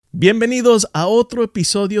Bienvenidos a otro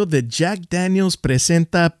episodio de Jack Daniels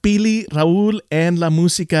presenta Pili Raúl en la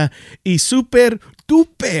música y súper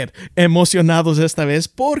duper emocionados esta vez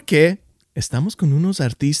porque estamos con unos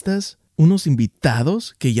artistas, unos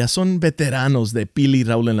invitados que ya son veteranos de Pili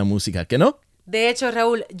Raúl en la música, ¿qué no? De hecho,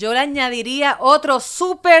 Raúl, yo le añadiría otro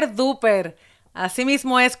súper duper.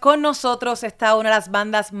 Asimismo es, con nosotros está una de las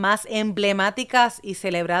bandas más emblemáticas y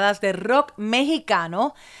celebradas de rock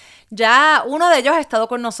mexicano. Ya uno de ellos ha estado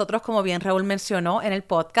con nosotros, como bien Raúl mencionó, en el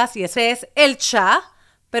podcast, y ese es El Cha.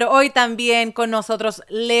 Pero hoy también con nosotros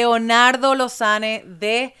Leonardo Lozane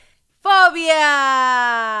de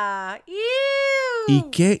Fobia. Y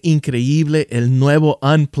qué increíble el nuevo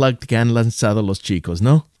Unplugged que han lanzado los chicos,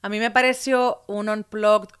 ¿no? A mí me pareció un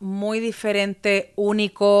Unplugged muy diferente,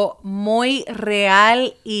 único, muy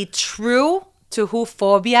real y true to who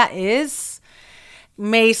Fobia is.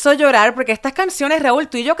 Me hizo llorar porque estas canciones, Raúl,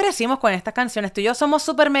 tú y yo crecimos con estas canciones. Tú y yo somos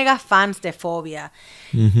súper mega fans de Fobia.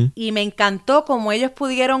 Y me encantó cómo ellos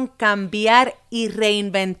pudieron cambiar y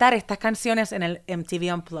reinventar estas canciones en el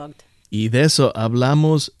MTV Unplugged. Y de eso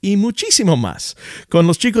hablamos y muchísimo más con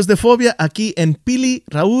los chicos de Fobia aquí en Pili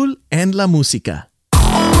Raúl en la música.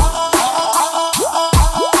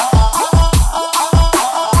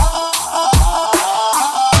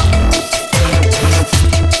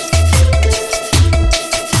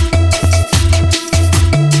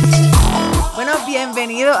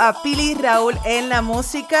 Bienvenido a Pili Raúl en la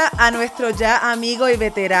música, a nuestro ya amigo y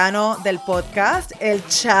veterano del podcast, El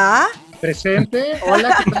Cha. Presente,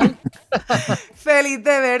 hola, ¿qué tal? Feliz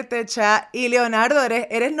de verte, Cha. Y Leonardo,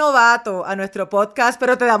 eres novato a nuestro podcast,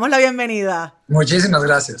 pero te damos la bienvenida. Muchísimas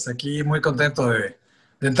gracias, aquí muy contento de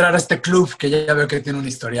entrar a este club que ya veo que tiene un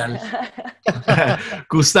historial.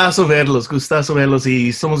 Gustazo verlos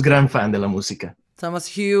y somos gran fan de la música. Somos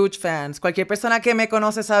huge fans. Cualquier persona que me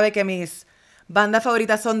conoce sabe que mis bandas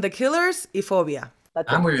favoritas son The Killers y Fobia.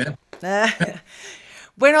 Muy bien.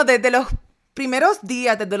 Bueno, desde los primeros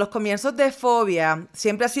días, desde los comienzos de Fobia,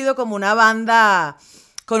 siempre ha sido como una banda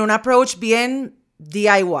con un approach bien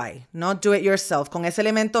DIY, ¿no? Do it yourself, con ese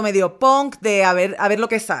elemento medio punk de a ver lo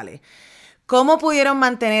que sale. ¿Cómo pudieron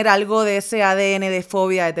mantener algo de ese ADN de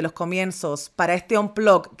Fobia desde los comienzos para este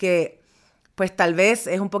Unplugged que, pues tal vez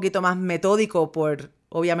es un poquito más metódico por,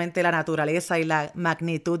 obviamente, la naturaleza y la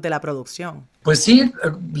magnitud de la producción? Pues sí,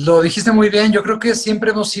 lo dijiste muy bien. Yo creo que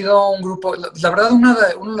siempre hemos sido un grupo. La verdad, uno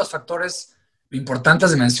de los factores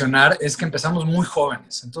importantes de mencionar es que empezamos muy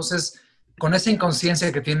jóvenes. Entonces, con esa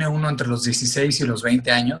inconsciencia que tiene uno entre los 16 y los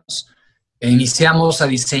 20 años, iniciamos a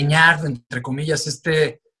diseñar, entre comillas,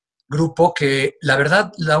 este grupo que, la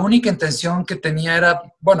verdad, la única intención que tenía era,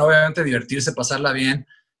 bueno, obviamente divertirse, pasarla bien,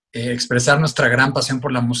 expresar nuestra gran pasión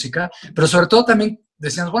por la música, pero sobre todo también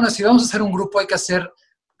decíamos, bueno, si vamos a hacer un grupo hay que hacer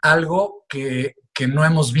algo que no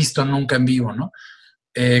hemos visto nunca en vivo, ¿no?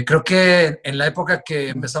 Creo que en la época que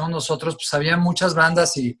empezamos nosotros, pues había muchas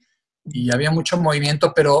bandas y había mucho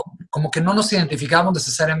movimiento, pero como que no nos identificábamos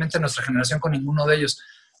necesariamente en nuestra generación con ninguno de ellos.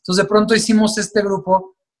 Entonces de pronto hicimos este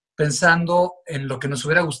grupo pensando en lo que nos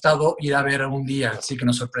hubiera gustado ir a ver algún día, así que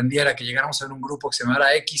nos sorprendiera, que llegáramos a ver un grupo que se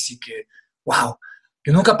llamara X y que, wow,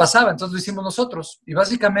 que nunca pasaba. Entonces lo hicimos nosotros y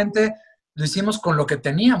básicamente lo hicimos con lo que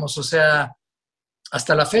teníamos, o sea,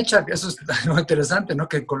 hasta la fecha, eso es algo interesante, ¿no?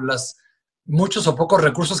 Que con los muchos o pocos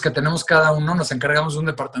recursos que tenemos cada uno, nos encargamos de un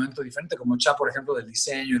departamento diferente, como Cha, por ejemplo, del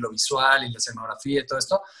diseño y lo visual y la escenografía y todo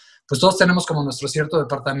esto, pues todos tenemos como nuestro cierto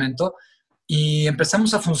departamento y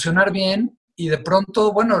empezamos a funcionar bien y de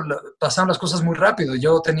pronto, bueno, pasaron las cosas muy rápido.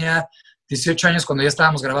 Yo tenía 18 años cuando ya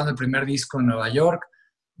estábamos grabando el primer disco en Nueva York.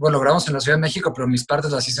 Bueno, lo grabamos en la Ciudad de México, pero mis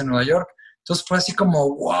partes las hice en Nueva York. Entonces fue así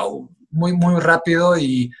como, wow, muy, muy rápido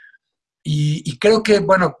y creo que,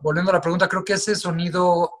 bueno, volviendo a la pregunta, creo que ese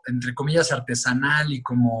sonido, entre comillas, artesanal y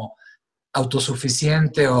como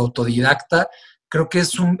autosuficiente o autodidacta, creo que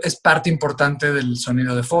es parte importante del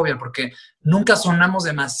sonido de Fobia, porque nunca sonamos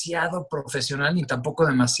demasiado profesional ni tampoco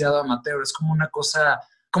demasiado amateur. Es como una cosa,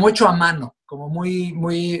 como hecho a mano, como muy,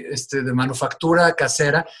 muy de manufactura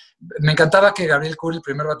casera. Me encantaba que Gabriel Kuhl, el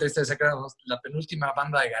primer baterista, decía que era la penúltima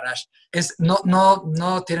banda de garage.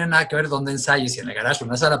 No tiene nada que ver dónde ensayes, si en el garage o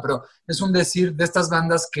en la sala, pero es un decir de estas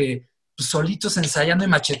bandas que pues, solitos ensayando y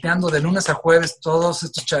macheteando de lunes a jueves, todos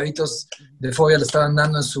estos chavitos de Fobia le estaban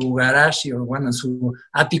dando en su garage, o bueno, en su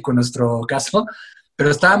ático en nuestro caso,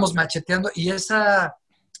 pero estábamos macheteando y esa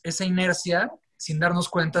inercia, sin darnos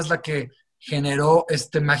cuenta, es la que generó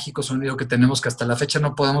este mágico sonido que tenemos, que hasta la fecha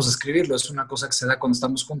no podemos describirlo. Es una cosa que se da cuando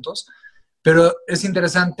estamos juntos, pero es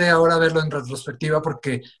interesante ahora verlo en retrospectiva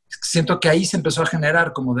porque siento que ahí se empezó a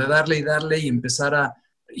generar como de darle y empezar a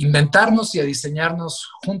inventarnos y a diseñarnos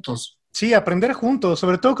juntos. Sí, aprender juntos.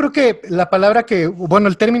 Sobre todo creo que la palabra bueno,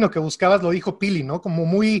 el término que buscabas lo dijo Pili, ¿no? Como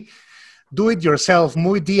muy do it yourself,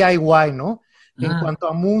 muy DIY, ¿no? En Ah, cuanto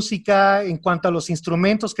a música, en cuanto a los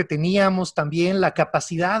instrumentos que teníamos también, la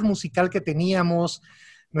capacidad musical que teníamos,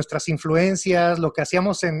 nuestras influencias, lo que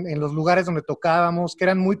hacíamos en los lugares donde tocábamos, que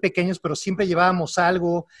eran muy pequeños, pero siempre llevábamos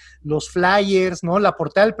algo, los flyers, ¿no? La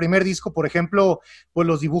portada del primer disco, por ejemplo, pues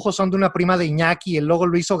los dibujos son de una prima de Iñaki, el logo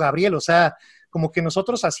lo hizo Gabriel, o sea, como que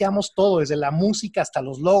nosotros hacíamos todo, desde la música hasta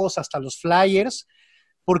los logos, hasta los flyers,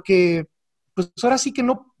 porque pues ahora sí que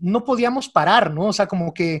no podíamos parar, ¿no? O sea,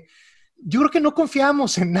 como que yo creo que no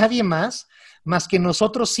confiábamos en nadie más que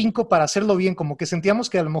nosotros 5 para hacerlo bien, como que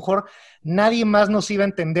sentíamos que a lo mejor nadie más nos iba a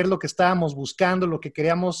entender lo que estábamos buscando, lo que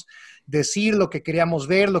queríamos decir, lo que queríamos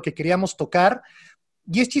ver, lo que queríamos tocar.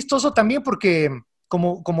 Y es chistoso también porque,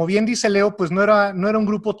 como bien dice Leo, pues no era un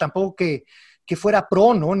grupo tampoco que fuera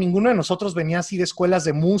pro, ¿no? Ninguno de nosotros venía así de escuelas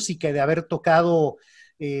de música y de haber tocado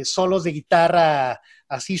solos de guitarra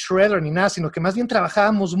así shredder ni nada, sino que más bien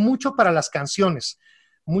trabajábamos mucho para las canciones,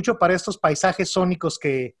 mucho para estos paisajes sónicos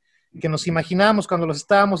que nos imaginábamos cuando los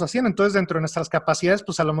estábamos haciendo. Entonces, dentro de nuestras capacidades,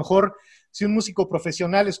 pues a lo mejor si un músico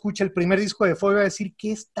profesional escucha el primer disco de Fobia va a decir,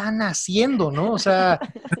 ¿qué están haciendo? ¿No? O sea,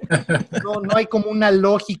 no hay como una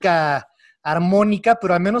lógica armónica,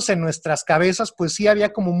 pero al menos en nuestras cabezas, pues sí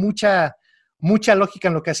había como mucha lógica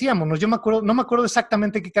en lo que hacíamos, ¿no? Yo no me acuerdo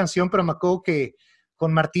exactamente qué canción, pero me acuerdo que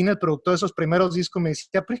con Martín, el productor de esos primeros discos, me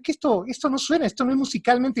decía, pero es que esto no suena, esto no es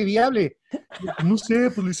musicalmente viable. No sé,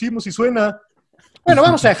 pues lo hicimos y suena. Bueno,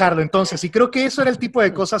 vamos a dejarlo entonces. Y creo que eso era el tipo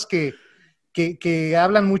de cosas que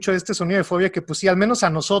hablan mucho de este sonido de Fobia, que pues sí, al menos a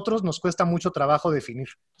nosotros nos cuesta mucho trabajo definir.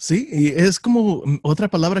 Sí, y es como otra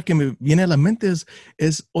palabra que me viene a la mente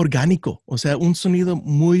es orgánico, o sea, un sonido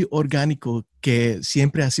muy orgánico que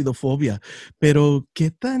siempre ha sido Fobia, pero ¿qué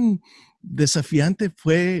tan desafiante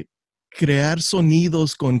fue crear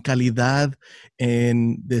sonidos con calidad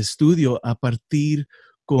de estudio a partir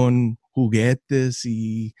con juguetes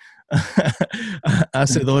y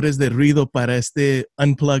hacedores de ruido para este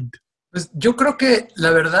unplugged? pues yo creo que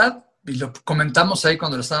la verdad, y lo comentamos ahí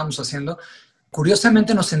cuando lo estábamos haciendo,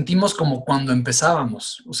 curiosamente nos sentimos como cuando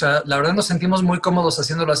empezábamos. O sea, la verdad nos sentimos muy cómodos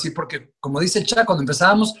haciéndolo así porque, como dice el Cha, cuando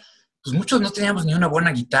empezábamos, pues muchos no teníamos ni una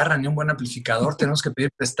buena guitarra, ni un buen amplificador, teníamos que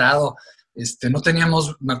pedir prestado. No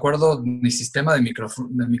teníamos, me acuerdo, ni sistema de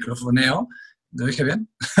microfoneo. ¿Lo dije bien?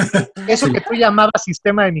 Eso Sí, que tú llamabas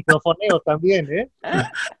sistema de microfoneo también, ¿eh?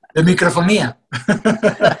 de microfonía.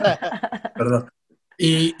 Perdón.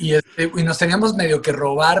 Y nos teníamos medio que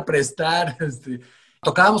robar, prestar,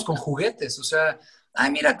 tocábamos con juguetes, o sea, ay,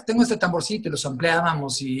 mira, tengo este tamborcito y los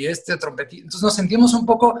ampliábamos y este trompetito. Entonces nos sentimos un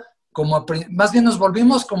poco como, más bien nos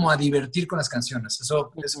volvimos como a divertir con las canciones. Eso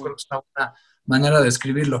creo que es una buena manera de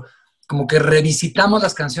describirlo. Como que revisitamos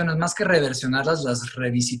las canciones, más que reversionarlas, las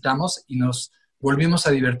revisitamos y nos volvimos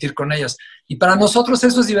a divertir con ellas. Y para nosotros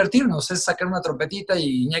eso es divertirnos, es sacar una trompetita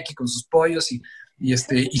y Iñaki con sus pollos y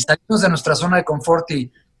salimos de nuestra zona de confort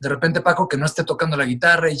y de repente Paco que no esté tocando la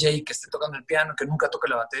guitarra y Jay que esté tocando el piano, que nunca toque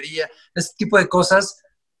la batería. Ese tipo de cosas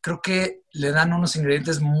creo que le dan unos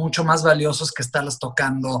ingredientes mucho más valiosos que estarlas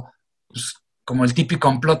tocando pues, como el típico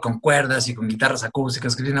complot con cuerdas y con guitarras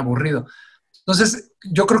acústicas, que es bien aburrido. Entonces,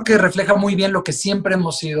 yo creo que refleja muy bien lo que siempre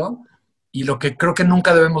hemos sido y lo que creo que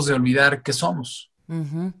nunca debemos de olvidar que somos.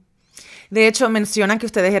 Ujú. De hecho, mencionan que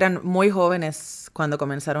ustedes eran muy jóvenes cuando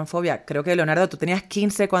comenzaron Fobia. Creo que, Leonardo, tú tenías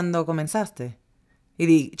 15 cuando comenzaste.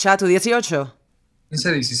 Y Cha, tú 18. 15,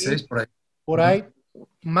 Sí, 16 por ahí. por ahí,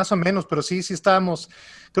 más o menos, pero sí estábamos.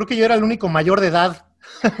 Creo que yo era el único mayor de edad.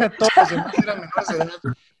 Todos los demás eran menores de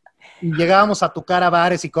edad. Y llegábamos a tocar a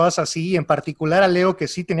bares y cosas así, en particular a Leo, que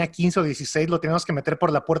sí tenía 15 o 16, lo teníamos que meter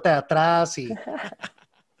por la puerta de atrás y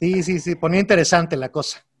sí, ponía interesante la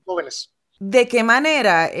cosa. Jóvenes. ¿De qué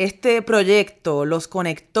manera este proyecto los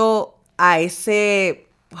conectó a ese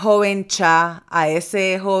joven Cha, a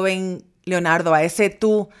ese joven Leonardo, a ese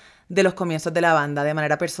tú de los comienzos de la banda de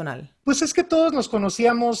manera personal? Pues es que todos nos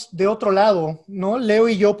conocíamos de otro lado, ¿no? Leo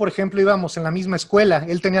y yo, por ejemplo, íbamos en la misma escuela.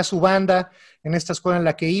 Él tenía su banda en esta escuela en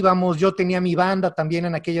la que íbamos, yo tenía mi banda también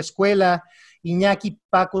en aquella escuela. Iñaki y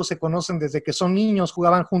Paco se conocen desde que son niños,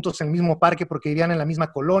 jugaban juntos en el mismo parque porque vivían en la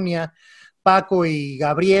misma colonia. Paco y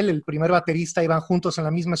Gabriel, el primer baterista, iban juntos en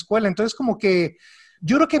la misma escuela. Entonces, como que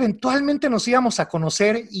yo creo que eventualmente nos íbamos a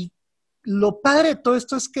conocer y lo padre de todo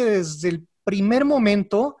esto es que desde el primer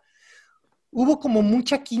momento hubo como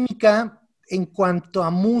mucha química en cuanto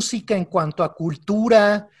a música, en cuanto a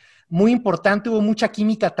cultura, muy importante, hubo mucha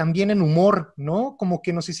química también en humor, ¿no? Como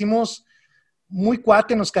que nos hicimos muy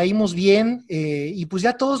cuate, nos caímos bien y pues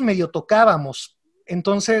ya todos medio tocábamos.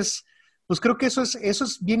 Entonces, pues creo que eso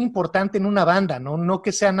es bien importante en una banda, ¿no? No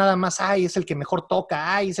que sea nada más, ay, es el que mejor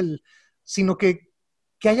toca, ay, sino que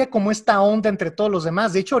haya como esta onda entre todos los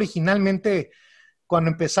demás. De hecho, originalmente,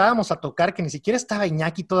 cuando empezábamos a tocar, que ni siquiera estaba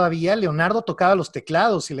Iñaki todavía, Leonardo tocaba los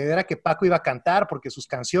teclados y la idea era que Paco iba a cantar porque sus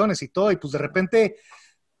canciones y todo, y pues de repente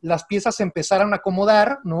las piezas se empezaron a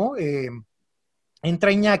acomodar, ¿no?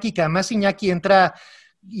 Entra Iñaki, que además Iñaki entra,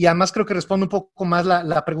 y además creo que responde un poco más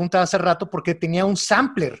la pregunta de hace rato, porque tenía un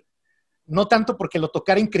sampler, no tanto porque lo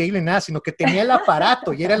tocara increíble ni nada, sino que tenía el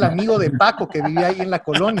aparato y era el amigo de Paco que vivía ahí en la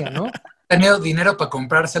colonia, ¿no? Tenido dinero para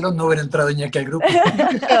comprárselo, no hubiera entrado Iñaki al grupo.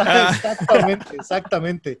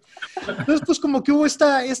 Exactamente. Entonces, pues como que hubo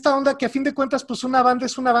esta onda que a fin de cuentas, pues una banda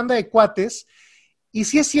es una banda de cuates, y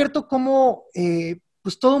sí es cierto como,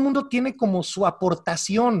 pues todo el mundo tiene como su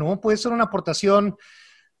aportación, ¿no? Puede ser una aportación,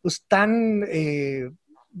 pues tan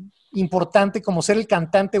importante como ser el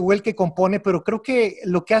cantante o el que compone, pero creo que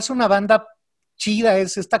lo que hace una banda chida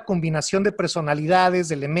es esta combinación de personalidades,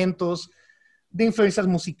 de elementos, de influencias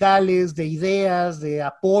musicales, de ideas, de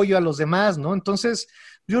apoyo a los demás, ¿no? Entonces,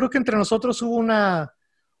 yo creo que entre nosotros hubo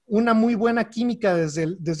una muy buena química desde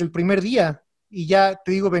el primer día, y ya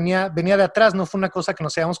te digo, venía de atrás, no fue una cosa que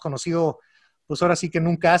nos hayamos conocido, pues ahora sí que en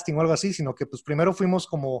un casting o algo así, sino que pues primero fuimos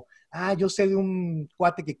como, yo sé de un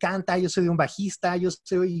cuate que canta, yo sé de un bajista, yo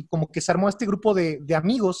sé, y como que se armó este grupo de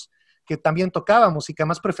amigos que también tocábamos y que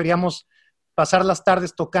además preferíamos pasar las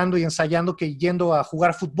tardes tocando y ensayando que yendo a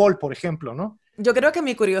jugar fútbol, por ejemplo, ¿no? Yo creo que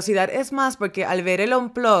mi curiosidad es más porque al ver el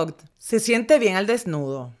Unplugged se siente bien al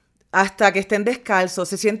desnudo. Hasta que estén descalzos,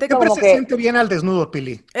 se siente Siempre como se que... siente bien al desnudo,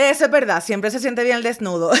 Pili. Eso es verdad, siempre se siente bien al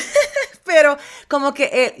desnudo. Pero como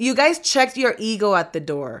que you guys checked your ego at the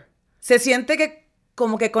door. Se siente que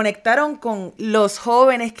como que conectaron con los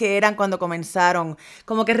jóvenes que eran cuando comenzaron.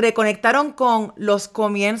 Como que reconectaron con los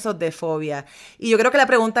comienzos de Fobia. Y yo creo que la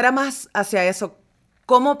pregunta era más hacia eso.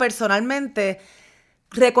 ¿Cómo personalmente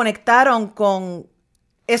reconectaron con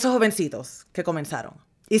esos jovencitos que comenzaron?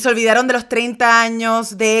 Y se olvidaron de los 30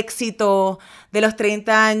 años de éxito, de los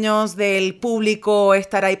 30 años del público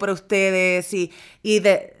estar ahí por ustedes y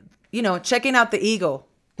de, checking out the ego.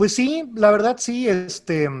 Pues sí, la verdad sí,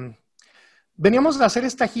 veníamos de hacer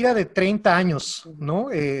esta gira de 30 años, ¿no?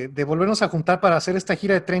 De volvernos a juntar para hacer esta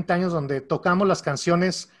gira de 30 años donde tocamos las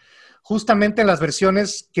canciones justamente en las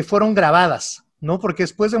versiones que fueron grabadas, ¿no? Porque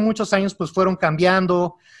después de muchos años pues fueron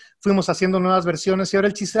cambiando, fuimos haciendo nuevas versiones y ahora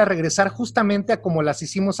el chiste era regresar justamente a como las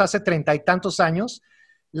hicimos hace 30 y tantos años.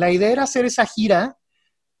 La idea era hacer esa gira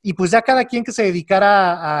y pues ya cada quien que se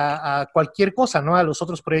dedicara a cualquier cosa, ¿no? A los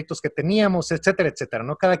otros proyectos que teníamos, etcétera, etcétera,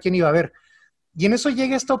 ¿no? Cada quien iba a ver. Y en eso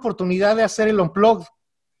llega esta oportunidad de hacer el Unplugged.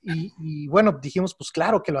 Y bueno, dijimos, pues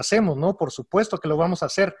claro que lo hacemos, ¿no? Por supuesto que lo vamos a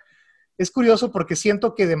hacer. Es curioso porque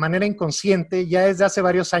siento que de manera inconsciente, ya desde hace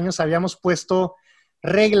varios años habíamos puesto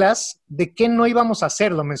reglas de qué no íbamos a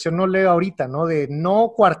hacer. Lo mencionó Leo ahorita, ¿no? De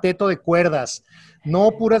no cuarteto de cuerdas,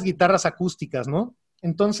 no puras guitarras acústicas, ¿no?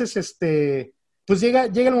 Entonces, pues llega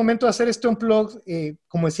el momento de hacer este Unplugged.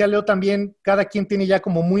 Como decía Leo también, cada quien tiene ya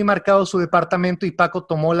como muy marcado su departamento y Paco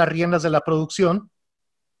tomó las riendas de la producción,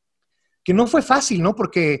 que no fue fácil, ¿no?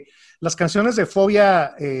 Porque las canciones de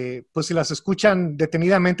Fobia, pues si las escuchan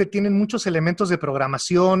detenidamente, tienen muchos elementos de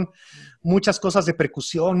programación, muchas cosas de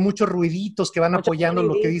percusión, muchos ruiditos que van apoyando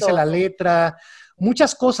lo que dice la letra,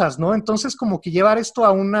 muchas cosas, ¿no? Entonces como que llevar esto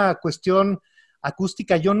a una cuestión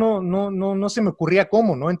acústica, yo no se me ocurría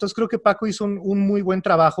cómo, ¿no? Entonces creo que Paco hizo un muy buen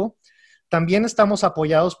trabajo. También estamos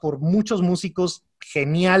apoyados por muchos músicos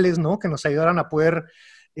geniales, ¿no? Que nos ayudaron a poder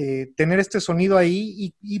tener este sonido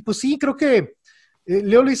ahí. Y pues sí, creo que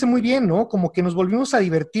Leo lo dice muy bien, ¿no? Como que nos volvimos a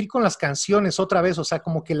divertir con las canciones otra vez, o sea,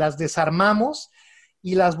 como que las desarmamos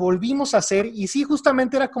y las volvimos a hacer. Y sí,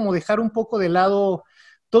 justamente era como dejar un poco de lado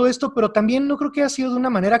todo esto, pero también no creo que haya sido de una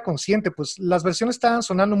manera consciente, pues las versiones estaban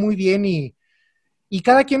sonando muy bien y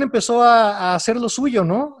cada quien empezó a hacer lo suyo,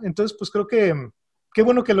 ¿no? Entonces, pues creo que qué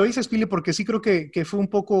bueno que lo dices, Pili, porque sí creo que fue un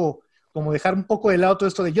poco como dejar un poco de lado todo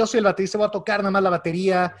esto de yo soy el baterista, voy a tocar nada más la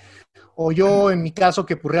batería, o yo en mi caso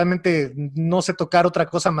que pues realmente no sé tocar otra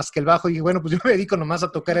cosa más que el bajo, y bueno, pues yo me dedico nomás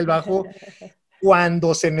a tocar el bajo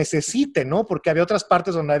cuando se necesite, ¿no? Porque había otras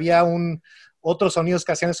partes donde había otros sonidos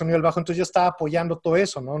que hacían el sonido del bajo, entonces yo estaba apoyando todo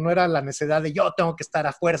eso, ¿no? No era la necesidad de yo tengo que estar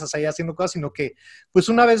a fuerzas ahí haciendo cosas, sino que pues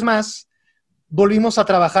una vez más volvimos a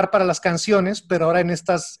trabajar para las canciones, pero ahora en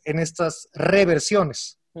estas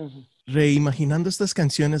reversiones. Reimaginando estas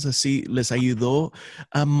canciones así, ¿les ayudó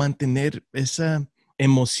a mantener esa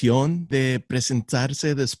emoción de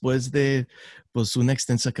presentarse después de pues, una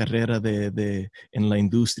extensa carrera en la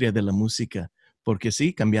industria de la música? Porque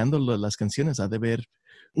sí, cambiando las canciones ha de haber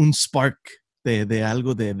un spark de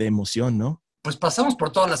algo de emoción, ¿no? Pues pasamos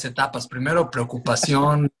por todas las etapas. Primero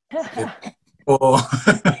preocupación, o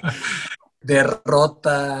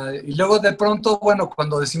derrota, y luego de pronto, bueno,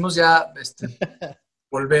 cuando decimos ya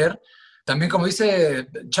volver, también como dice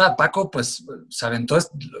Paco, pues se aventó.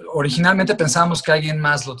 Originalmente pensábamos que alguien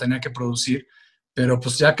más lo tenía que producir, pero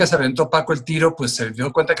pues ya que se aventó Paco el tiro, pues se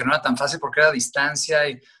dio cuenta que no era tan fácil porque era a distancia.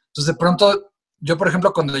 Y entonces de pronto, yo por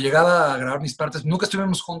ejemplo, cuando llegaba a grabar mis partes, nunca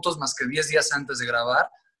estuvimos juntos más que 10 días antes de grabar,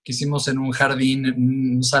 que hicimos en un jardín,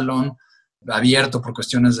 en un salón abierto por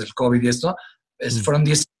cuestiones del COVID y esto. Fueron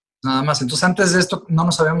 10 nada más. Entonces antes de esto no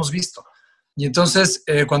nos habíamos visto. Y entonces,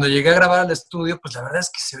 cuando llegué a grabar al estudio, pues la verdad es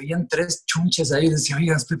que se oían 3 chunches ahí. Decía,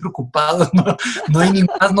 oigan, estoy preocupado, no hay ni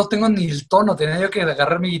más, no tengo ni el tono. Tenía yo que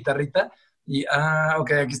agarrar mi guitarrita y,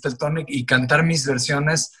 ok, aquí está el tono, y cantar mis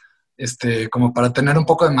versiones, como para tener un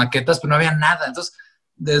poco de maquetas, pero no había nada. Entonces,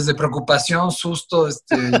 desde preocupación, susto,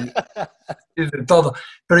 y de todo.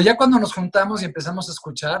 Pero ya cuando nos juntamos y empezamos a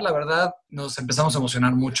escuchar, la verdad, nos empezamos a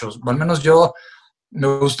emocionar mucho. O al menos yo me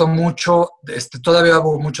gustó mucho. Todavía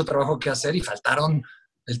hubo mucho trabajo que hacer y faltaron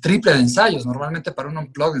el triple de ensayos. Normalmente para un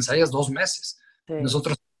unplug ensayas 2 meses. Sí.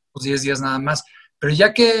 Nosotros 10 días nada más. Pero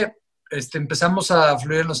ya que empezamos a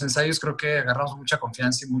fluir en los ensayos, creo que agarramos mucha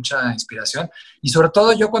confianza y mucha inspiración. Y sobre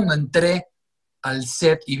todo yo cuando entré al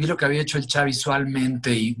set y vi lo que había hecho el Cha visualmente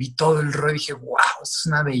y vi todo el rollo, dije, wow, esto es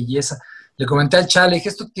una belleza. Le comenté al Cha, le dije,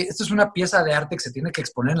 esto es una pieza de arte que se tiene que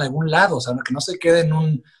exponer en algún lado, o sea, que no se quede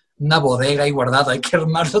en una bodega ahí guardada, hay que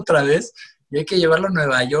armarlo otra vez y hay que llevarlo a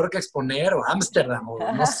Nueva York a exponer, o Ámsterdam,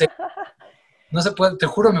 o no sé. No se puede, te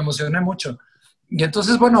juro, me emocioné mucho. Y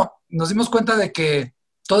entonces, bueno, nos dimos cuenta de que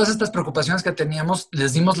todas estas preocupaciones que teníamos,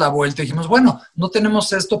 les dimos la vuelta y dijimos, bueno, no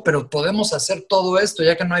tenemos esto, pero podemos hacer todo esto,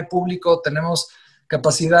 ya que no hay público, tenemos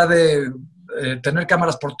capacidad de tener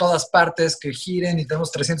cámaras por todas partes que giren y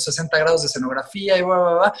tenemos 360 grados de escenografía y bla,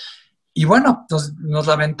 bla, bla. Y bueno, nos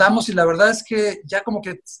lamentamos y la verdad es que ya como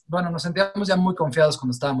que, bueno, nos sentíamos ya muy confiados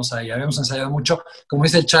cuando estábamos ahí. Habíamos ensayado mucho, como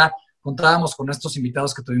dice el Cha, contábamos con estos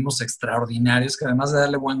invitados que tuvimos extraordinarios, que además de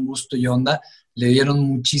darle buen gusto y onda, le dieron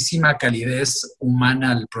muchísima calidez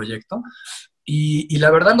humana al proyecto. Y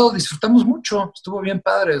la verdad lo disfrutamos mucho, estuvo bien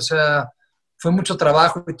padre, o sea, fue mucho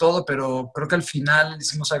trabajo y todo, pero creo que al final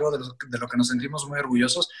hicimos algo de lo que nos sentimos muy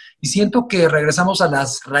orgullosos y siento que regresamos a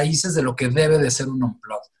las raíces de lo que debe de ser un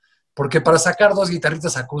unplugged. Porque para sacar 2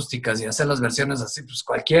 guitarritas acústicas y hacer las versiones así, pues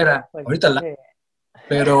cualquiera, Pues, ahorita sí.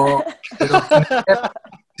 pero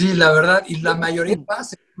sí, la verdad, y la mayoría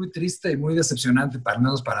pasa, es muy triste y muy decepcionante, al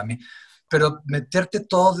menos para mí, pero meterte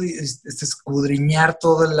todo, y escudriñar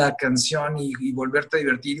toda la canción y volverte a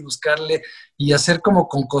divertir y buscarle y hacer como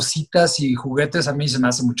con cositas y juguetes, a mí se me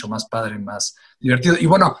hace mucho más padre, más divertido. Y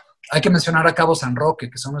bueno, hay que mencionar a Cabo San Roque,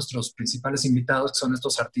 que son nuestros principales invitados, que son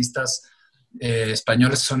estos artistas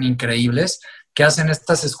españoles que son increíbles, que hacen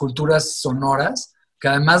estas esculturas sonoras, que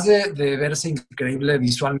además de verse increíble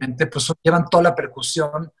visualmente, pues llevan toda la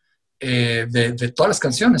percusión de todas las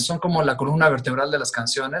canciones, son como la columna vertebral de las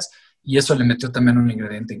canciones, y eso le metió también un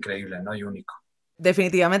ingrediente increíble, ¿no? Y único.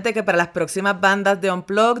 Definitivamente que para las próximas bandas de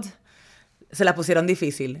Unplugged se la pusieron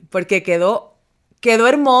difícil, porque quedó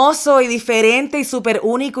hermoso y diferente y súper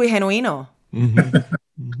único y genuino.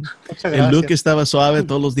 El look estaba suave,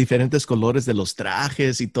 todos los diferentes colores de los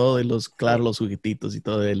trajes y todo, y los juguetitos y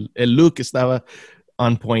todo. El look estaba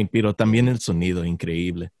on point, pero también el sonido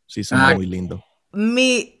increíble. Sí, sonó muy lindo.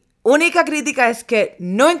 Mi única crítica es que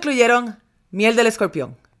no incluyeron Miel del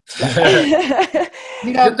Escorpión.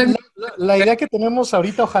 Mira, la idea que tenemos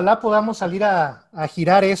ahorita, ojalá podamos salir a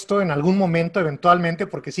girar esto en algún momento, eventualmente,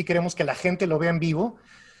 porque sí queremos que la gente lo vea en vivo.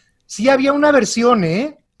 Sí había una versión,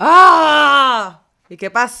 ¡Ah! ¿Y qué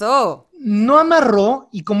pasó? No amarró,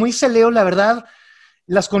 y como dice Leo, la verdad,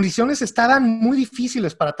 las condiciones estaban muy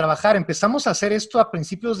difíciles para trabajar. Empezamos a hacer esto a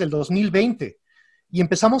principios del 2020 y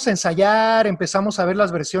empezamos a ensayar, empezamos a ver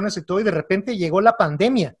las versiones y todo, y de repente llegó la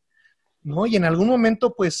pandemia, ¿no? Y en algún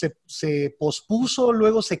momento pues se pospuso,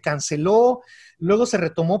 luego se canceló, luego se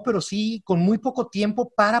retomó, pero sí con muy poco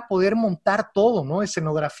tiempo para poder montar todo, ¿no?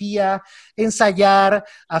 Escenografía, ensayar,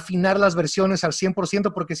 afinar las versiones al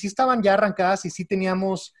 100%, porque sí estaban ya arrancadas y sí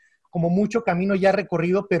teníamos como mucho camino ya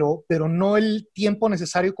recorrido, pero no el tiempo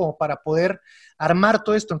necesario como para poder armar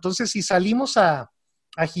todo esto. Entonces, si salimos a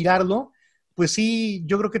girarlo, pues sí,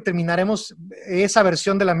 yo creo que terminaremos esa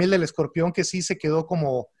versión de La Miel del Escorpión, que sí se quedó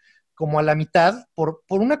como a la mitad, por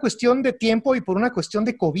una cuestión de tiempo y por una cuestión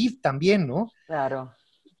de COVID también, ¿no? Claro.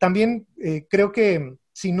 También creo que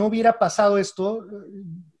si no hubiera pasado esto,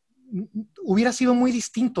 hubiera sido muy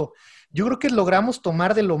distinto. Yo creo que logramos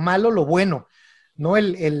tomar de lo malo lo bueno, ¿no?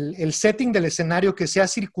 El setting del escenario que sea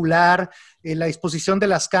circular, la disposición de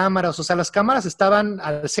las cámaras, o sea, las cámaras estaban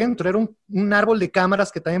al centro, era un árbol de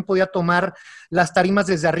cámaras que también podía tomar las tarimas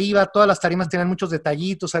desde arriba, todas las tarimas tenían muchos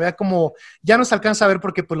detallitos, había como, ya no se alcanza a ver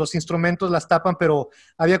porque pues los instrumentos las tapan, pero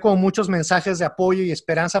había como muchos mensajes de apoyo y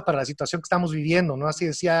esperanza para la situación que estamos viviendo, ¿no? Así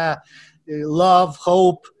decía love,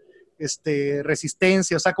 hope,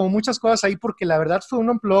 resistencia, o sea, como muchas cosas ahí, porque la verdad fue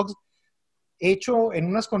un unplugged hecho en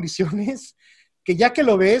unas condiciones que ya que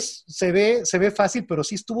lo ves, se ve fácil, pero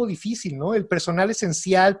sí estuvo difícil, ¿no? El personal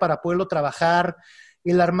esencial para poderlo trabajar,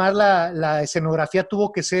 el armar la escenografía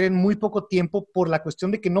tuvo que ser en muy poco tiempo por la cuestión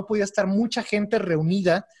de que no podía estar mucha gente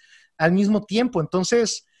reunida al mismo tiempo.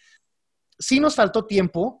 Entonces, sí nos faltó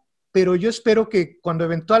tiempo, pero yo espero que cuando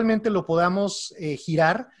eventualmente lo podamos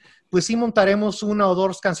girar, pues sí montaremos una o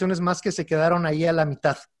dos canciones más que se quedaron ahí a la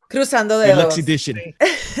mitad. Cruzando Deluxe dedos. Edition.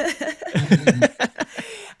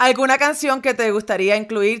 ¿Alguna canción que te gustaría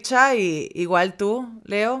incluir, Cha? Y igual tú,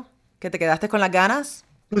 Leo, que te quedaste con las ganas.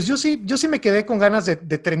 Pues yo sí me quedé con ganas de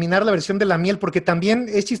terminar la versión de La Miel, porque también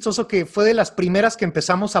es chistoso que fue de las primeras que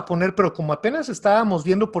empezamos a poner, pero como apenas estábamos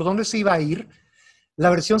viendo por dónde se iba a ir, la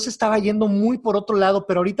versión se estaba yendo muy por otro lado,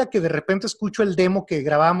 pero ahorita que de repente escucho el demo que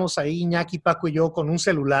grabamos ahí, Iñaki, Paco y yo, con un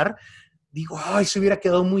celular, digo, ay, se hubiera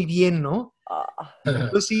quedado muy bien, ¿no?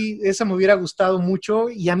 Entonces sí, esa me hubiera gustado mucho,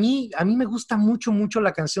 y a mí me gusta mucho, mucho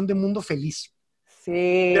la canción de Mundo Feliz. Sí,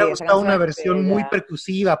 Me hubiera esa gustado canción una es versión bella. muy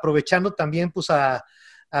percusiva, aprovechando también pues a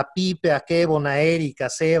Pipe, a Kevon, a Eric, a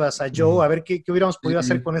Sebas, a Joe, a ver qué hubiéramos podido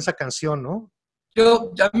hacer con esa canción, ¿no?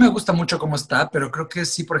 A mí me gusta mucho cómo está, pero creo que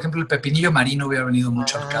sí, por ejemplo, el Pepinillo Marino hubiera venido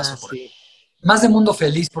mucho al caso. Sí. Más de Mundo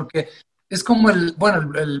Feliz, porque es como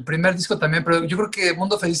el primer disco también, pero yo creo que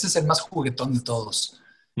Mundo Feliz es el más juguetón de todos.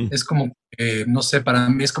 Es como, no sé, para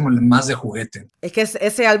mí es como el más de juguete. Es que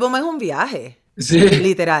ese álbum es un viaje, Sí.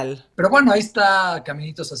 literal. Pero bueno, ahí está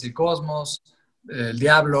Caminitos hacia el Cosmos, El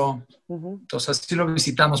Diablo. Entonces sí lo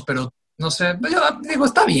visitamos, pero no sé, yo digo,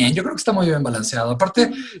 está bien, yo creo que está muy bien balanceado.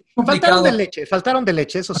 Aparte, complicado. Faltaron de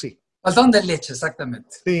leche, eso sí. Faltaron de leche, exactamente.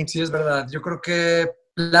 Sí. Sí, es verdad. Yo creo que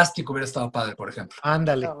Plástico hubiera estado padre, por ejemplo.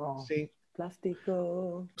 Ándale, Oh. sí.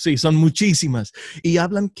 Plástico. Sí, son muchísimas. Y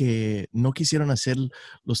hablan que no quisieron hacer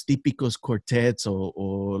los típicos quartets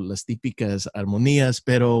o las típicas armonías,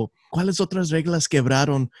 pero ¿cuáles otras reglas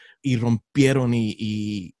quebraron y rompieron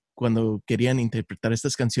y cuando querían interpretar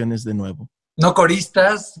estas canciones de nuevo? No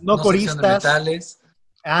coristas, No sección de coristas. metales.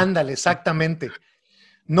 Ándale, exactamente.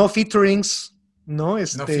 No featurings, ¿no?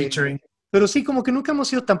 No featuring. Pero sí, como que nunca hemos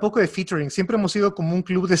sido tampoco de featuring. Siempre hemos sido como un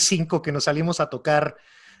club de 5 que nos salimos a tocar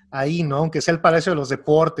ahí, ¿no? Aunque sea el Palacio de los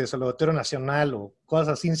Deportes o el Auditorio Nacional o cosas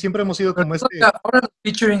así. Siempre hemos sido como Ahora los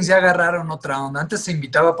featurings ya agarraron otra onda. Antes se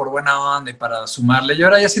invitaba por buena onda y para sumarle. Y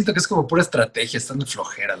ahora ya siento que es como pura estrategia, están de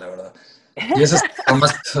flojera, la verdad. Y eso es como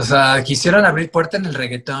más, o sea, quisieron abrir puerta en el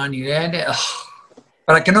reggaetón y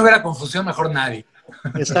para que no hubiera confusión, mejor nadie.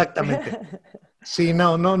 Exactamente. Sí,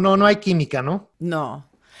 no hay química, ¿no? No.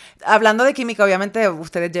 Hablando de química, obviamente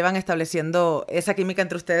ustedes llevan estableciendo esa química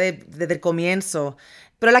entre ustedes desde el comienzo,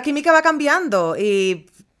 pero la química va cambiando y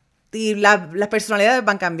las personalidades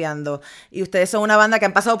van cambiando. Y ustedes son una banda que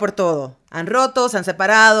han pasado por todo. Han roto, se han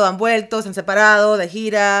separado, han vuelto, se han separado, de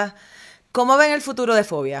gira. ¿Cómo ven el futuro de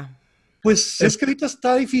Fobia? Pues es que ahorita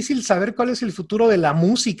está difícil saber cuál es el futuro de la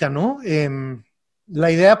música, ¿no?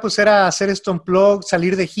 La idea pues era hacer esto unplugged,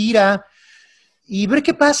 salir de gira y ver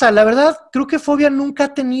qué pasa. La verdad, creo que Fobia nunca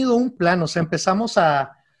ha tenido un plan. O sea, empezamos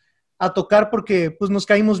a tocar porque pues nos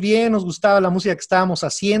caímos bien, nos gustaba la música que estábamos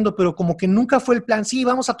haciendo, pero como que nunca fue el plan, sí,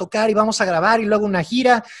 vamos a tocar y vamos a grabar y luego una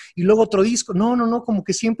gira y luego otro disco. No, como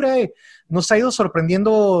que siempre nos ha ido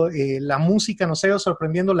sorprendiendo la música, nos ha ido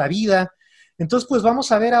sorprendiendo la vida. Entonces, pues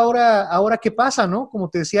vamos a ver ahora qué pasa, ¿no? Como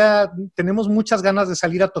te decía, tenemos muchas ganas de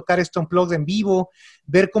salir a tocar esto unplugged en vivo,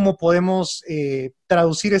 ver cómo podemos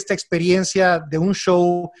traducir esta experiencia de un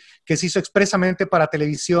show que se hizo expresamente para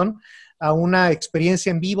televisión a una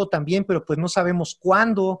experiencia en vivo también, pero pues no sabemos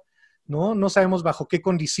cuándo, ¿no? No sabemos bajo qué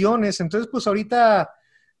condiciones. Entonces, pues ahorita,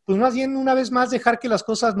 pues más bien una vez más dejar que las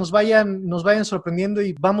cosas nos vayan sorprendiendo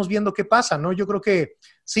y vamos viendo qué pasa, ¿no? Yo creo que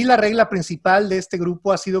sí, la regla principal de este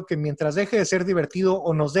grupo ha sido que mientras deje de ser divertido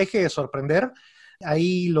o nos deje de sorprender,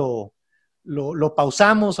 ahí lo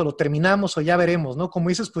pausamos o lo terminamos o ya veremos, ¿no? Como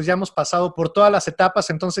dices, pues ya hemos pasado por todas las etapas,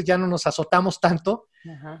 entonces ya no nos azotamos tanto.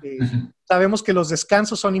 Sabemos que los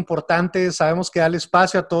descansos son importantes, sabemos que darle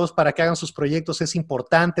espacio a todos para que hagan sus proyectos es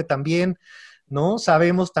importante también, ¿no?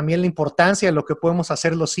 Sabemos también la importancia de lo que podemos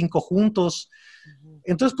hacer los 5 juntos.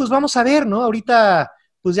 Entonces, pues vamos a ver, ¿no? Ahorita,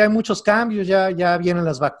 pues ya hay muchos cambios, ya vienen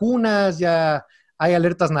las vacunas, ya hay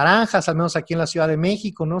alertas naranjas, al menos aquí en la Ciudad de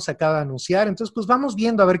México, ¿no? Se acaba de anunciar. Entonces, pues vamos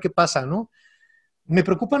viendo a ver qué pasa, ¿no? Me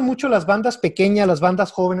preocupan mucho las bandas pequeñas, las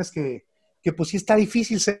bandas jóvenes que pues sí está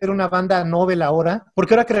difícil ser una banda novel ahora,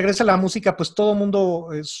 porque ahora que regresa la música, pues todo el mundo,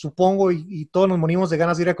 supongo, y todos nos morimos de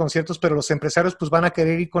ganas de ir a conciertos, pero los empresarios pues van a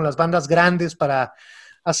querer ir con las bandas grandes para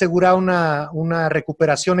asegurar una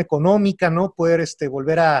recuperación económica, ¿no? Poder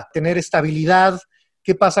volver a tener estabilidad.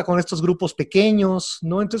 ¿Qué pasa con estos grupos pequeños,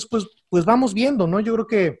 no? Entonces, pues vamos viendo, ¿no? Yo creo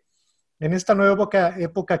que en esta nueva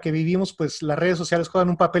época que vivimos, pues las redes sociales juegan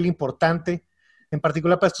un papel importante, en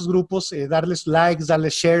particular para estos grupos, darles likes,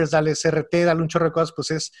 darles shares, darles RT, darle un chorro de cosas,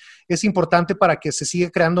 pues es importante para que se siga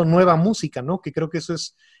creando nueva música, ¿no? Que creo que eso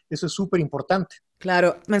es súper importante.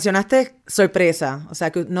 Claro, mencionaste sorpresa, o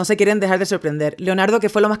sea, que no se quieren dejar de sorprender. Leonardo, ¿qué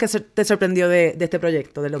fue lo más que te sorprendió de este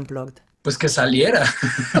proyecto, del Unplugged? Pues que saliera.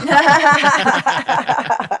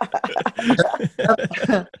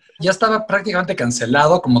 Ya estaba prácticamente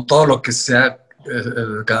cancelado, como todo lo que sea,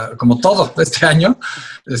 como todo este año,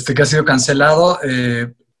 que ha sido cancelado,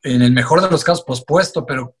 en el mejor de los casos pospuesto,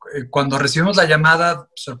 pero cuando recibimos la llamada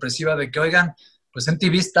sorpresiva de que, oigan, pues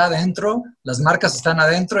MTV está adentro, las marcas están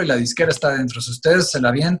adentro y la disquera está adentro. Si ustedes se la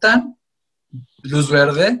avientan, luz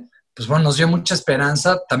verde, pues bueno, nos dio mucha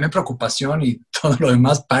esperanza, también preocupación y todo lo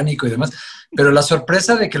demás, pánico y demás, pero la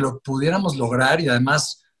sorpresa de que lo pudiéramos lograr y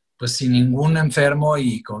además, pues sin ningún enfermo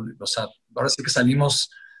y o sea, ahora sí que salimos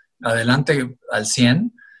adelante al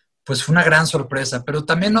 100, pues fue una gran sorpresa. Pero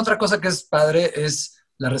también otra cosa que es padre es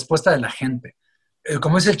la respuesta de la gente.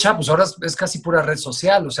 Como dice el Chapo, pues ahora es casi pura red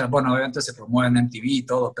social, o sea, bueno, obviamente se promueve en MTV y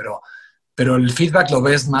todo, pero el feedback lo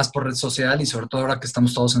ves más por red social y sobre todo ahora que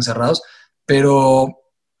estamos todos encerrados, pero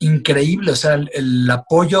increíble, o sea, el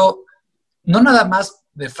apoyo, no nada más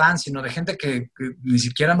de fans, sino de gente que ni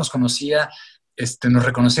siquiera nos conocía, nos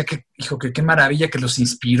reconocía que, hijo, que qué maravilla que los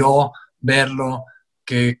inspiró verlo,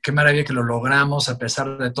 que qué maravilla que lo logramos a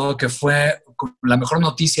pesar de todo, que fue la mejor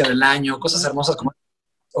noticia del año, cosas hermosas como,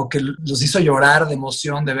 o que los hizo llorar de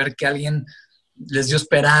emoción de ver que alguien les dio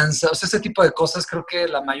esperanza, o sea, ese tipo de cosas creo que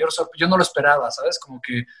la mayor sorpresa, yo no lo esperaba, ¿sabes? Como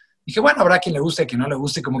que dije, bueno, habrá quien le guste, a quien no le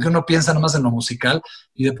guste, como que uno piensa nomás en lo musical,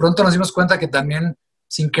 y de pronto nos dimos cuenta que también,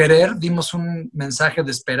 sin querer, dimos un mensaje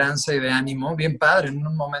de esperanza y de ánimo bien padre, en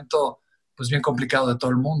un momento, pues, bien complicado de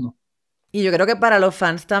todo el mundo. Y yo creo que para los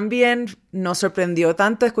fans también nos sorprendió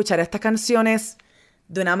tanto escuchar estas canciones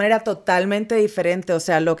de una manera totalmente diferente, o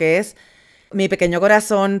sea, lo que es Mi Pequeño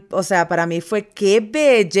Corazón, o sea, para mí fue qué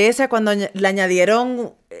belleza cuando le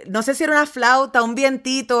añadieron, no sé si era una flauta, un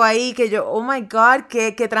vientito ahí, que yo, oh my God,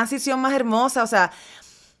 qué transición más hermosa, o sea,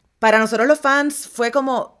 para nosotros los fans fue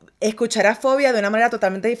como escuchar a Fobia de una manera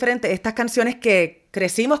totalmente diferente, estas canciones que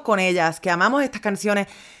crecimos con ellas, que amamos estas canciones,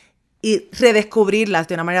 y redescubrirlas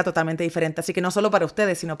de una manera totalmente diferente. Así que no solo para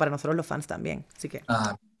ustedes, sino para nosotros los fans también. Así que...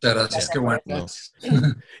 muchas gracias, qué bueno. No.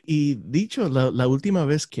 Y dicho, la última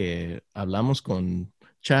vez que hablamos con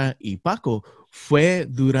Cha y Paco fue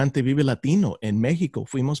durante Vive Latino en México.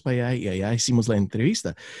 Fuimos para allá y allá hicimos la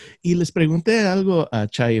entrevista. Y les pregunté algo a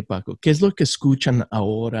Cha y Paco, ¿qué es lo que escuchan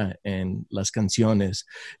ahora en las canciones?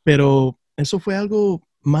 Pero eso fue algo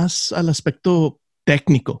más al aspecto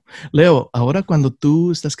técnico. Leo, ahora cuando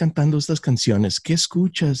tú estás cantando estas canciones, ¿qué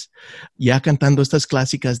escuchas ya cantando estas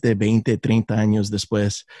clásicas de 20, 30 años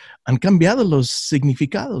después? ¿Han cambiado los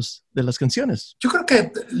significados de las canciones? Yo creo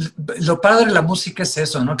que lo padre de la música es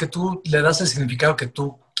eso, ¿no? Que tú le das el significado que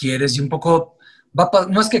tú quieres y un poco,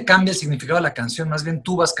 no es que cambie el significado de la canción, más bien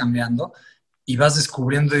tú vas cambiando y vas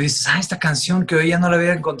descubriendo y dices, esta canción que hoy ya no la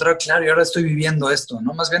había encontrado claro y ahora estoy viviendo esto,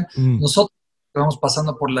 ¿no? Más bien nosotros vamos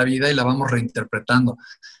pasando por la vida y la vamos reinterpretando.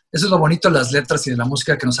 Eso es lo bonito de las letras y de la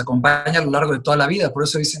música que nos acompaña a lo largo de toda la vida. Por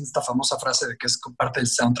eso dicen esta famosa frase de que es parte del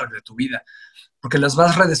soundtrack de tu vida, porque las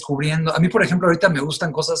vas redescubriendo. A mí, por ejemplo, ahorita me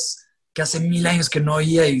gustan cosas que hace 1000 años que no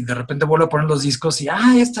oía y de repente vuelvo a poner los discos y,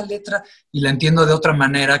 esta letra, y la entiendo de otra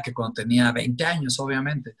manera que cuando tenía 20 años,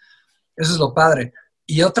 obviamente. Eso es lo padre.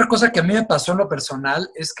 Y otra cosa que a mí me pasó en lo personal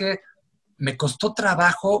es que me costó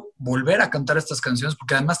trabajo volver a cantar estas canciones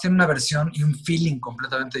porque además tiene una versión y un feeling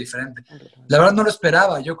completamente diferente. La verdad no lo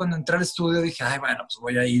esperaba. Yo cuando entré al estudio dije, bueno, pues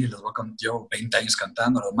voy a ir y los voy a cantar. Yo 20 años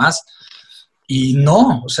cantando, lo más. Y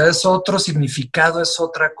no, o sea, es otro significado, es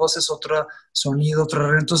otra cosa, es otro sonido,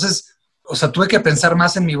 otro... Entonces, o sea, tuve que pensar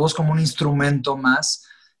más en mi voz como un instrumento más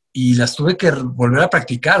y las tuve que volver a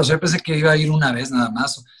practicar. O sea, yo pensé que iba a ir una vez nada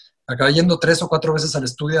más. Acabé yendo 3 o 4 veces al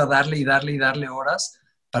estudio a darle y darle y darle horas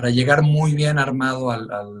para llegar muy bien armado a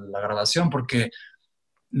la grabación, porque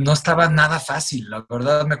no estaba nada fácil, la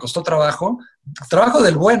verdad me costó trabajo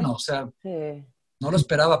del bueno, o sea, no lo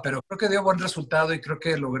esperaba, pero creo que dio buen resultado y creo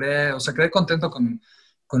que logré, o sea, quedé contento con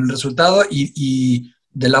con el resultado y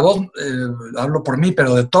de la voz, hablo por mí,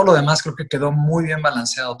 pero de todo lo demás creo que quedó muy bien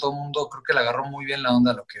balanceado. Todo el mundo creo que le agarró muy bien la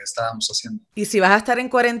onda a lo que estábamos haciendo. Y si vas a estar en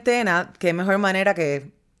cuarentena, qué mejor manera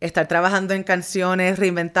que estar trabajando en canciones,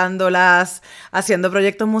 reinventándolas, haciendo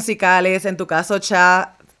proyectos musicales, en tu caso,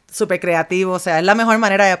 Cha, súper creativo. O sea, es la mejor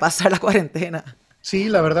manera de pasar la cuarentena. Sí,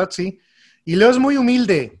 la verdad, sí. Y Leo es muy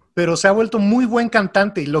humilde, pero se ha vuelto muy buen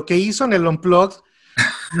cantante. Y lo que hizo en el Unplugged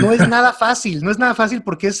no es nada fácil, no es nada fácil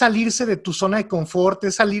porque es salirse de tu zona de confort,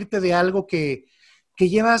 es salirte de algo que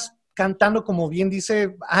llevas cantando, como bien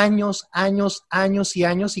dice, años, años, años y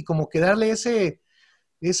años, y como que darle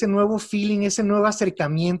ese nuevo feeling, ese nuevo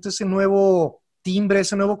acercamiento, ese nuevo timbre,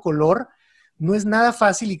 ese nuevo color, no es nada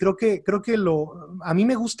fácil y creo que a mí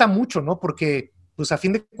me gusta mucho, ¿no? Porque, pues a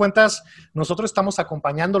fin de cuentas, nosotros estamos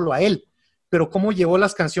acompañándolo a él, pero cómo llevó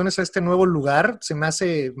las canciones a este nuevo lugar se me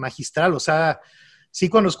hace magistral, o sea, sí,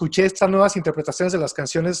 cuando escuché estas nuevas interpretaciones de las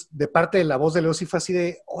canciones de parte de la voz de Leo, sí fue así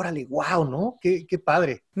de, órale, wow, ¿no? Qué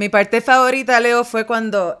padre. Mi parte favorita, Leo, fue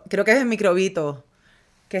cuando, creo que es el microbito,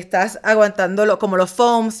 que estás aguantándolo, como los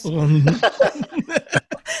foams.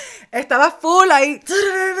 Estaba full ahí.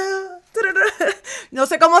 No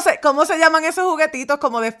sé cómo se llaman esos juguetitos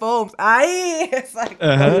como de foams. Ahí, exacto.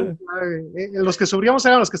 Los que subíamos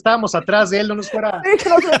eran los que estábamos atrás de él, no nos fuera... Sí, que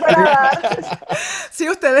no se fuera a dar. Sí,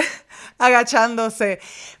 ustedes agachándose.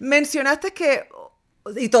 Mencionaste que,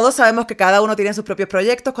 y todos sabemos que cada uno tiene sus propios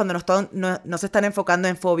proyectos cuando no se están enfocando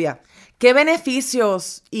en Fobia. ¿Qué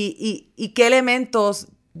beneficios y qué elementos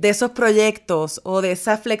de esos proyectos o de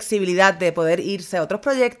esa flexibilidad de poder irse a otros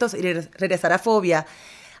proyectos y regresar a Fobia,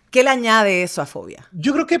 qué le añade eso a Fobia?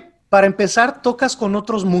 Yo creo que para empezar tocas con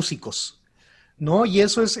otros músicos, ¿no? Y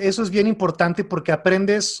eso es bien importante porque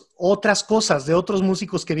aprendes otras cosas de otros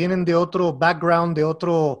músicos que vienen de otro background, de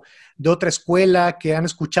otra escuela, que han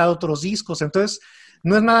escuchado otros discos. Entonces,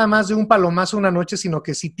 no es nada más de un palomazo una noche, sino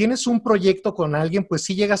que si tienes un proyecto con alguien, pues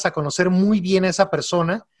sí llegas a conocer muy bien a esa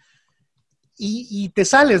persona y te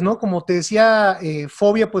sales, ¿no? Como te decía,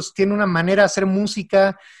 Fobia pues tiene una manera de hacer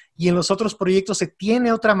música y en los otros proyectos se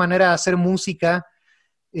tiene otra manera de hacer música.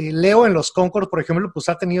 Leo en los Concord, por ejemplo, pues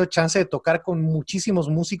ha tenido chance de tocar con muchísimos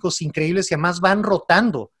músicos increíbles y además van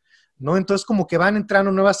rotando, ¿no? Entonces como que van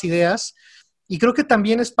entrando nuevas ideas y creo que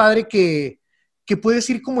también es padre que puedes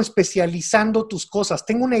ir como especializando tus cosas.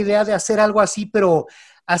 Tengo una idea de hacer algo así, pero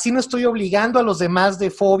así no estoy obligando a los demás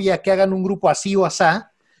de Fobia a que hagan un grupo así o asá,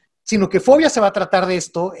 sino que Fobia se va a tratar de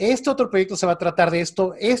esto, este otro proyecto se va a tratar de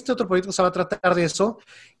esto, este otro proyecto se va a tratar de eso,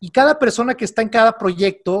 y cada persona que está en cada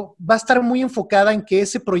proyecto va a estar muy enfocada en que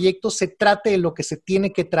ese proyecto se trate de lo que se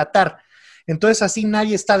tiene que tratar. Entonces así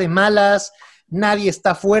nadie está de malas, nadie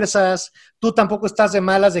está a fuerzas, tú tampoco estás de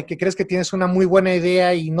malas de que crees que tienes una muy buena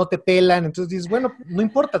idea y no te pelan, entonces dices, bueno, no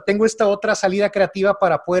importa, tengo esta otra salida creativa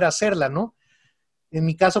para poder hacerla, ¿no? En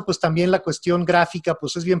mi caso, pues también la cuestión gráfica,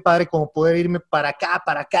 pues es bien padre como poder irme para acá,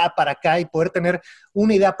 para acá, para acá y poder tener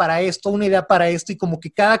una idea para esto, una idea para esto y como que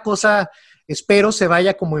cada cosa, espero, se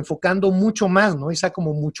vaya como enfocando mucho más, ¿no? Y sea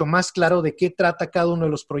como mucho más claro de qué trata cada uno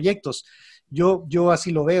de los proyectos. Yo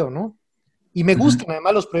así lo veo, ¿no? Y me gustan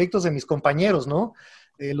además los proyectos de mis compañeros, ¿no?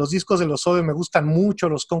 Los discos de los Ove me gustan mucho,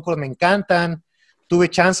 los Concord me encantan. Tuve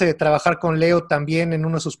chance de trabajar con Leo también en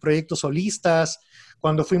uno de sus proyectos solistas.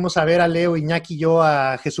 Cuando fuimos a ver a Leo, Iñaki y yo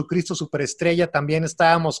a Jesucristo Superestrella, también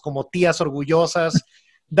estábamos como tías orgullosas,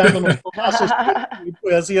 dándonos pasos, y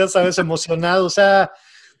pues así, ya sabes, emocionados. O sea,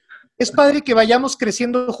 es padre que vayamos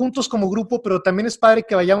creciendo juntos como grupo, pero también es padre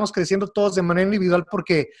que vayamos creciendo todos de manera individual,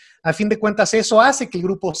 porque a fin de cuentas eso hace que el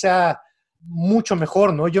grupo sea mucho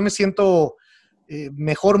mejor, ¿no? Yo me siento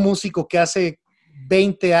mejor músico que hace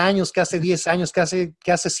 20 años, que hace 10 años, que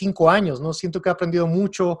hace 5 años, ¿no? Siento que he aprendido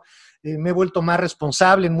mucho, me he vuelto más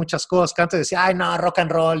responsable en muchas cosas, que antes decía, ay, no, rock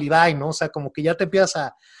and roll y bye, ¿no? O sea, como que ya te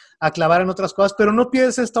empiezas a clavar en otras cosas, pero no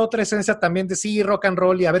pierdes esta otra esencia también de sí, rock and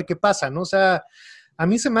roll y a ver qué pasa, ¿no? O sea, a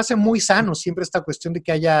mí se me hace muy sano siempre esta cuestión de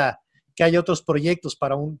que haya otros proyectos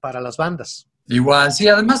para las bandas. Igual, sí,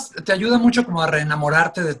 además te ayuda mucho como a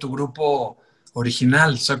reenamorarte de tu grupo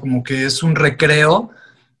original, o sea, como que es un recreo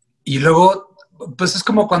y luego, pues es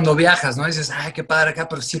como cuando viajas, ¿no? Dices, ay, qué padre acá,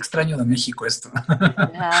 pero sí extraño de México esto.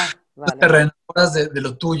 Ajá, vale. Te reenamoras de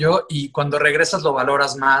lo tuyo y cuando regresas lo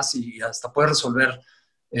valoras más y hasta puedes resolver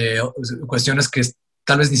cuestiones que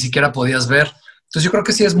tal vez ni siquiera podías ver. Entonces yo creo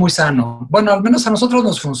que sí es muy sano. Bueno, al menos a nosotros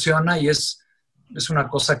nos funciona y es una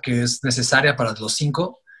cosa que es necesaria para los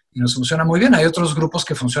 5 y nos funciona muy bien. Hay otros grupos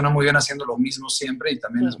que funcionan muy bien haciendo lo mismo siempre y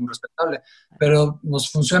también es muy respetable, pero nos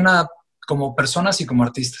funciona como personas y como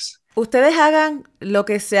artistas. Ustedes hagan lo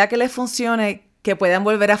que sea que les funcione, que puedan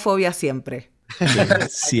volver a Fobia siempre.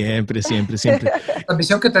 Siempre. La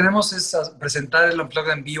misión que tenemos es presentar el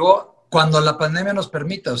Unplugged en vivo cuando la pandemia nos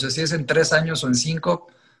permita. O sea, si es en 3 años o en 5,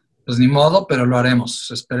 pues ni modo, pero lo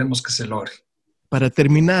haremos. Esperemos que se logre. Para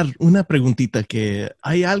terminar, una preguntita, que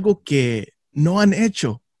hay algo que no han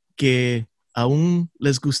hecho que aún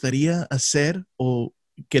les gustaría hacer o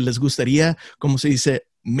que les gustaría, ¿cómo se dice?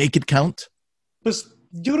 Make it count. Pues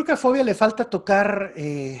yo creo que a Fobia le falta tocar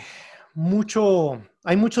mucho.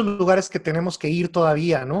 Hay muchos lugares que tenemos que ir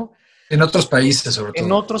todavía, ¿no? En otros países, sobre todo.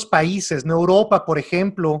 En otros países, ¿no? Europa, por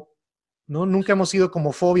ejemplo, ¿no? Nunca hemos ido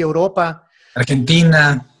como Fobia Europa.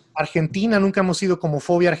 Argentina, nunca hemos ido como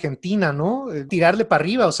Fobia Argentina, ¿no? Tirarle para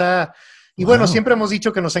arriba, o sea. Y bueno, siempre hemos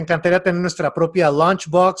dicho que nos encantaría tener nuestra propia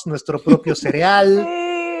lunchbox, nuestro propio cereal,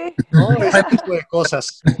 ¿no? Ese tipo de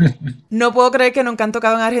cosas. No puedo creer que nunca han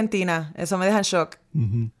tocado en Argentina. Eso me deja en shock.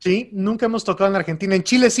 Sí, nunca hemos tocado en Argentina. En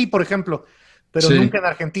Chile sí, por ejemplo, pero nunca en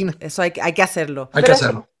Argentina. Eso hay que hacerlo. Hay que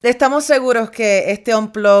hacerlo. Estamos seguros que este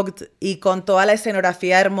Unplugged y con toda la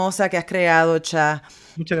escenografía hermosa que has creado, Cha,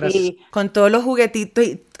 muchas gracias. Y con todos los juguetitos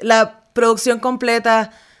y la producción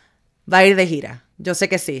completa va a ir de gira. Yo sé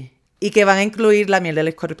que sí. Y que van a incluir la miel del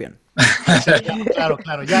escorpión. Claro.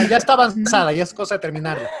 Ya está avanzada, ya es cosa de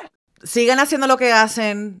terminarla. Sigan haciendo lo que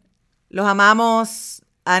hacen. Los amamos.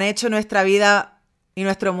 Han hecho nuestra vida y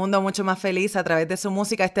nuestro mundo mucho más feliz a través de su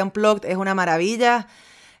música. Este Unplugged es una maravilla.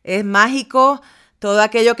 Es mágico. Todo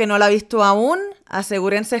aquello que no lo ha visto aún,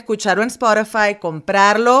 asegúrense de escucharlo en Spotify,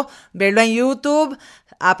 comprarlo, verlo en YouTube,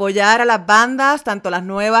 apoyar a las bandas, tanto las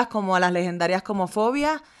nuevas como a las legendarias como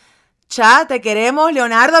Fobia. Cha, te queremos.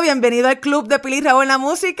 Leonardo, bienvenido al club de Pili y Raúl en la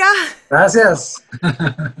música. Gracias.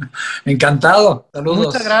 Encantado. Saludos.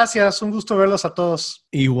 Muchas gracias. Un gusto verlos a todos.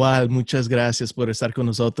 Igual, muchas gracias por estar con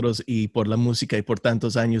nosotros y por la música y por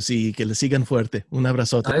tantos años y que les sigan fuerte. Un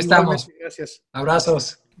abrazote. Ahí estamos. Gracias.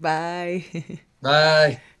 Abrazos. Bye.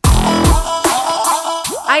 Bye.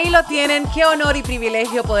 Ahí lo tienen. Qué honor y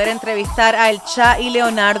privilegio poder entrevistar a el Cha y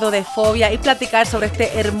Leonardo de Fobia y platicar sobre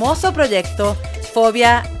este hermoso proyecto,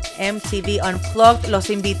 Fobia MTV Unplugged. Los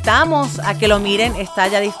invitamos a que lo miren. Está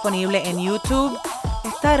ya disponible en YouTube.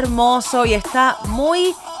 Está hermoso y está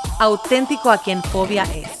muy auténtico a quien Fobia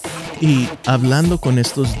es. Y hablando con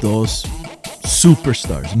estos dos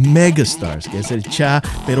superstars, megastars, que es el Cha,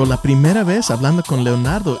 pero la primera vez hablando con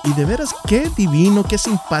Leonardo, y de veras qué divino, qué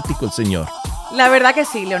simpático el señor. La verdad que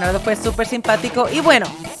sí, Leonardo fue súper simpático. Y bueno,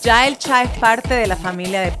 ya el Cha es parte de la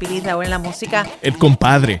familia de Pili y Raúl en la música. El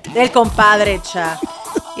compadre. El compadre Cha.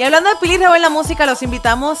 Y hablando de Pili y Raúl en la música, los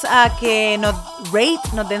invitamos a que nos rate,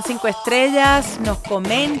 nos den 5 estrellas, nos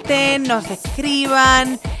comenten, nos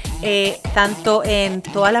escriban, tanto en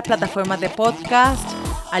todas las plataformas de podcast,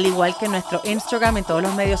 al igual que en nuestro Instagram, en todos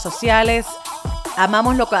los medios sociales.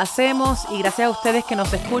 Amamos lo que hacemos y gracias a ustedes que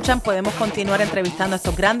nos escuchan podemos continuar entrevistando a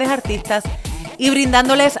estos grandes artistas y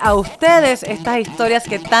brindándoles a ustedes estas historias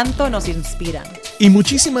que tanto nos inspiran. Y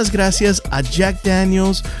muchísimas gracias a Jack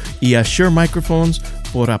Daniels y a Shure Microphones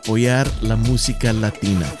por apoyar la música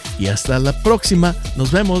latina. Y hasta la próxima.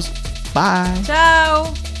 Nos vemos. Bye.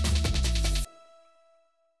 Chao.